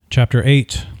Chapter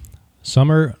 8.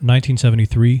 Summer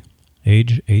 1973,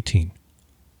 age 18.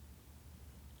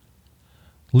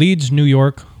 Leeds, New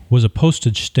York was a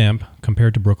postage stamp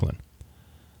compared to Brooklyn.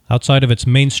 Outside of its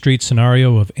Main Street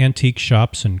scenario of antique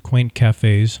shops and quaint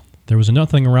cafes, there was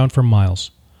nothing around for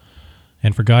miles.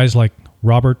 And for guys like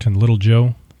Robert and Little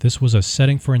Joe, this was a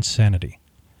setting for insanity.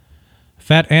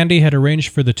 Fat Andy had arranged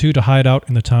for the two to hide out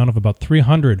in the town of about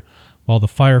 300 while the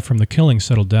fire from the killing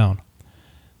settled down.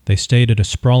 They stayed at a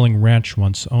sprawling ranch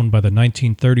once owned by the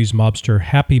 1930s mobster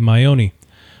Happy Maione,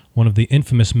 one of the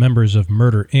infamous members of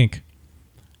Murder, Inc.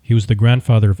 He was the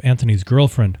grandfather of Anthony's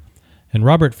girlfriend, and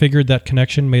Robert figured that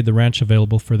connection made the ranch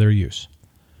available for their use.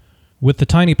 With the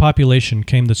tiny population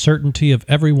came the certainty of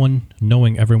everyone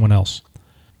knowing everyone else.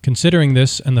 Considering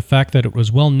this and the fact that it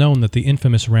was well known that the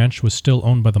infamous ranch was still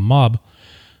owned by the mob,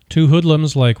 two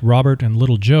hoodlums like Robert and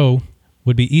Little Joe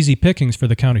would be easy pickings for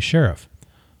the county sheriff.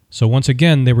 So once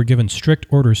again, they were given strict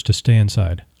orders to stay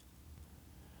inside.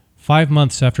 5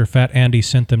 months after Fat Andy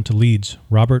sent them to Leeds,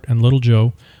 Robert and Little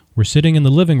Joe were sitting in the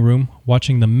living room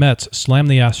watching the Mets slam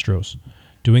the Astros,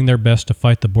 doing their best to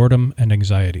fight the boredom and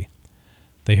anxiety.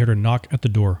 They heard a knock at the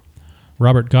door.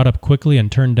 Robert got up quickly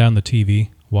and turned down the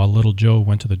TV, while Little Joe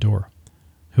went to the door.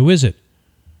 "Who is it?"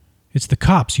 "It's the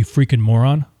cops, you freaking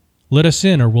moron. Let us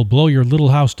in or we'll blow your little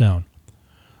house down."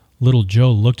 Little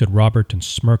Joe looked at Robert and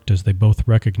smirked as they both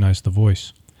recognized the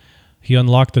voice. He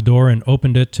unlocked the door and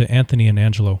opened it to Anthony and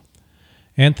Angelo.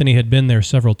 Anthony had been there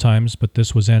several times, but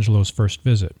this was Angelo's first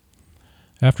visit.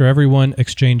 After everyone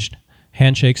exchanged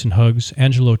handshakes and hugs,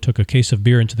 Angelo took a case of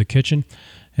beer into the kitchen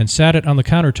and sat it on the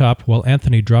countertop while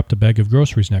Anthony dropped a bag of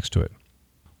groceries next to it.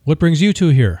 "What brings you two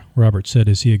here?" Robert said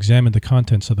as he examined the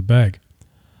contents of the bag.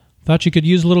 "Thought you could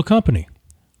use a little company."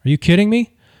 "Are you kidding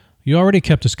me? You already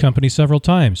kept us company several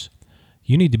times.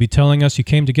 You need to be telling us you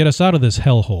came to get us out of this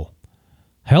hellhole."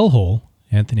 "Hellhole?"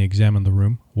 Anthony examined the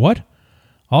room. "What?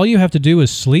 All you have to do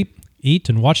is sleep, eat,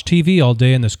 and watch TV all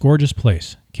day in this gorgeous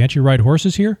place. Can't you ride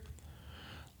horses here?"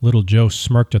 Little Joe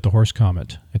smirked at the horse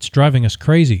comment. "It's driving us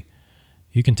crazy.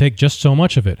 You can take just so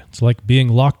much of it. It's like being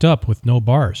locked up with no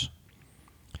bars."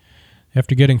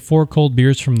 After getting 4 cold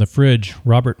beers from the fridge,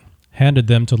 Robert handed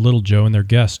them to Little Joe and their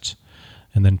guests,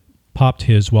 and then popped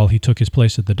his while he took his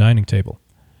place at the dining table.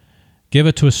 "Give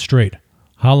it to us straight.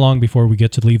 How long before we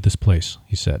get to leave this place?"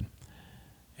 he said.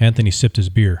 Anthony sipped his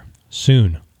beer.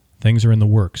 "Soon. Things are in the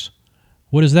works."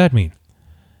 "What does that mean?"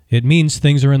 "It means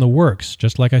things are in the works,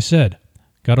 just like I said.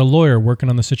 Got a lawyer working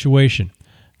on the situation.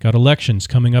 Got elections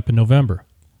coming up in November."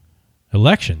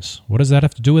 "Elections? What does that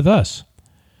have to do with us?"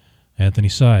 Anthony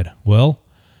sighed. "Well,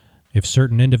 if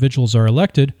certain individuals are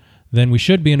elected, then we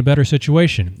should be in a better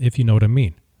situation, if you know what I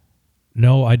mean."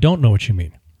 "No, I don't know what you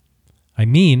mean." "I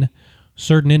mean,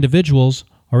 certain individuals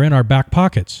are in our back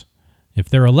pockets. If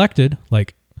they're elected,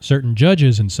 like certain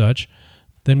judges and such,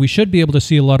 then we should be able to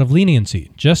see a lot of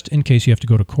leniency, just in case you have to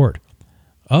go to court."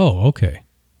 "Oh, okay."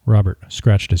 Robert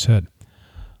scratched his head.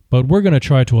 "But we're going to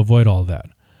try to avoid all that.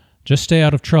 Just stay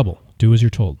out of trouble. Do as you're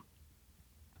told."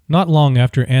 Not long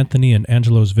after Anthony and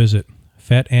Angelo's visit,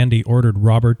 Fat Andy ordered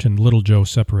Robert and Little Joe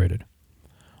separated.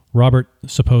 Robert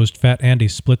supposed Fat Andy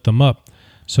split them up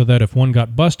so that if one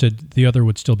got busted, the other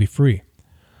would still be free.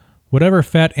 Whatever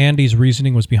Fat Andy's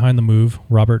reasoning was behind the move,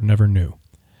 Robert never knew.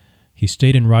 He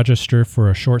stayed in Rochester for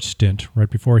a short stint right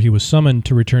before he was summoned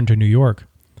to return to New York.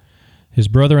 His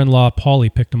brother-in-law,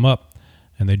 Paulie, picked him up,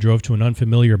 and they drove to an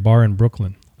unfamiliar bar in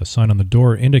Brooklyn. The sign on the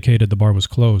door indicated the bar was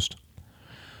closed.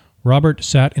 Robert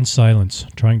sat in silence,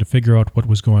 trying to figure out what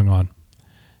was going on.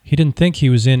 He didn't think he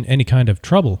was in any kind of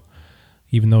trouble,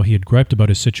 even though he had griped about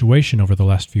his situation over the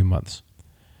last few months.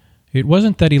 It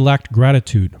wasn't that he lacked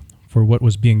gratitude for what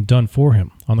was being done for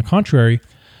him. On the contrary,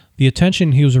 the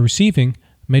attention he was receiving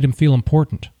made him feel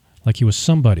important, like he was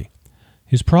somebody.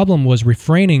 His problem was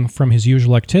refraining from his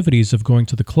usual activities of going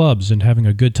to the clubs and having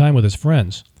a good time with his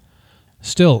friends.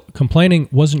 Still, complaining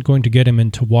wasn't going to get him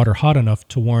into water hot enough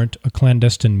to warrant a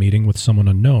clandestine meeting with someone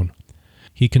unknown.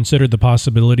 He considered the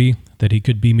possibility that he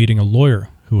could be meeting a lawyer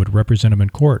who would represent him in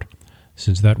court,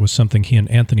 since that was something he and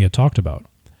Anthony had talked about.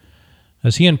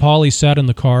 As he and Paulie sat in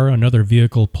the car, another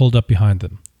vehicle pulled up behind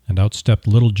them, and out stepped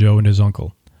Little Joe and his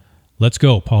uncle. "Let's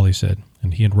go," Paulie said,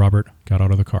 and he and Robert got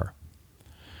out of the car.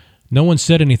 No one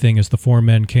said anything as the 4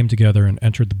 men came together and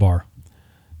entered the bar.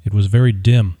 It was very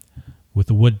dim, with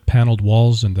the wood-paneled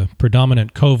walls and the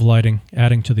predominant cove lighting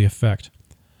adding to the effect.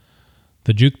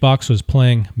 The jukebox was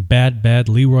playing Bad, Bad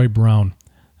Leroy Brown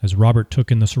as Robert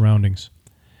took in the surroundings.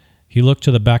 He looked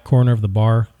to the back corner of the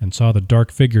bar and saw the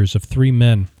dark figures of 3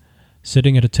 men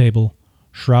sitting at a table,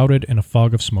 shrouded in a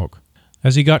fog of smoke.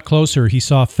 As he got closer, he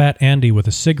saw Fat Andy with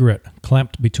a cigarette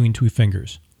clamped between 2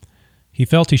 fingers. He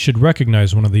felt he should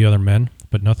recognize one of the other men,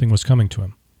 but nothing was coming to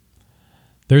him.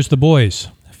 "There's the boys,"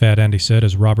 Fat Andy said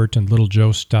as Robert and Little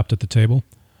Joe stopped at the table.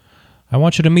 "I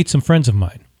want you to meet some friends of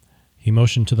mine." He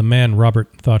motioned to the man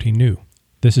Robert thought he knew.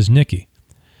 "This is Nicky."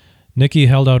 Nicky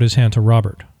held out his hand to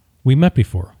Robert. "We met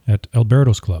before, at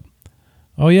Alberto's club."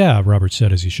 "Oh yeah," Robert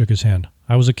said as he shook his hand.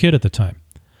 "I was a kid at the time."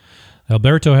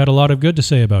 "Alberto had a lot of good to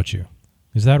say about you.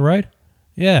 Is that right?"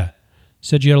 "Yeah.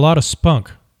 Said you had a lot of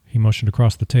spunk." He motioned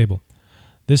across the table.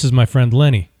 "This is my friend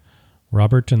Lenny."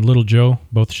 Robert and Little Joe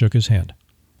both shook his hand.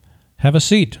 "Have a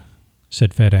seat,"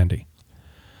 said Fat Andy.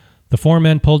 The four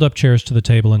men pulled up chairs to the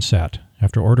table and sat.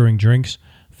 After ordering drinks,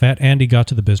 Fat Andy got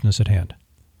to the business at hand.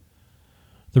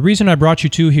 "The reason I brought you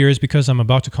two here is because I'm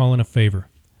about to call in a favor.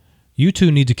 You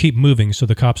two need to keep moving so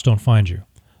the cops don't find you.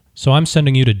 So I'm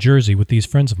sending you to Jersey with these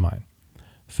friends of mine."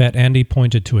 Fat Andy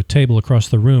pointed to a table across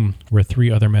the room where three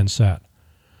other men sat.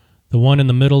 The one in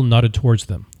the middle nodded towards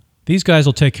them. "These guys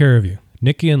will take care of you.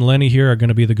 Nicky and Lenny here are going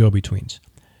to be the go-betweens.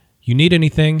 You need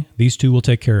anything, these two will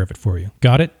take care of it for you.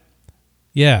 Got it?"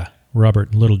 "Yeah,"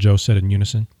 Robert and Little Joe said in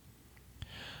unison.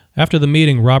 After the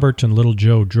meeting, Robert and Little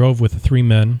Joe drove with the three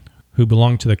men who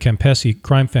belonged to the Campesi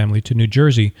crime family to New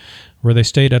Jersey, where they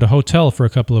stayed at a hotel for a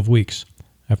couple of weeks.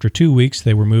 After 2 weeks,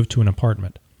 they were moved to an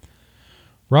apartment.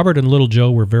 Robert and Little Joe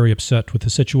were very upset with the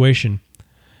situation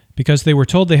because they were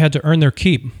told they had to earn their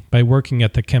keep by working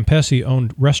at the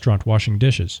Campesi-owned restaurant washing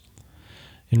dishes.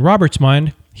 In Robert's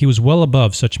mind, he was well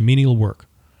above such menial work.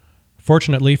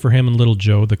 Fortunately for him and Little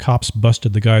Joe, the cops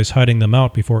busted the guys hiding them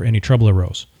out before any trouble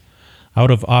arose. Out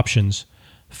of options,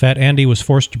 Fat Andy was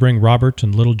forced to bring Robert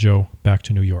and Little Joe back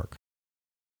to New York.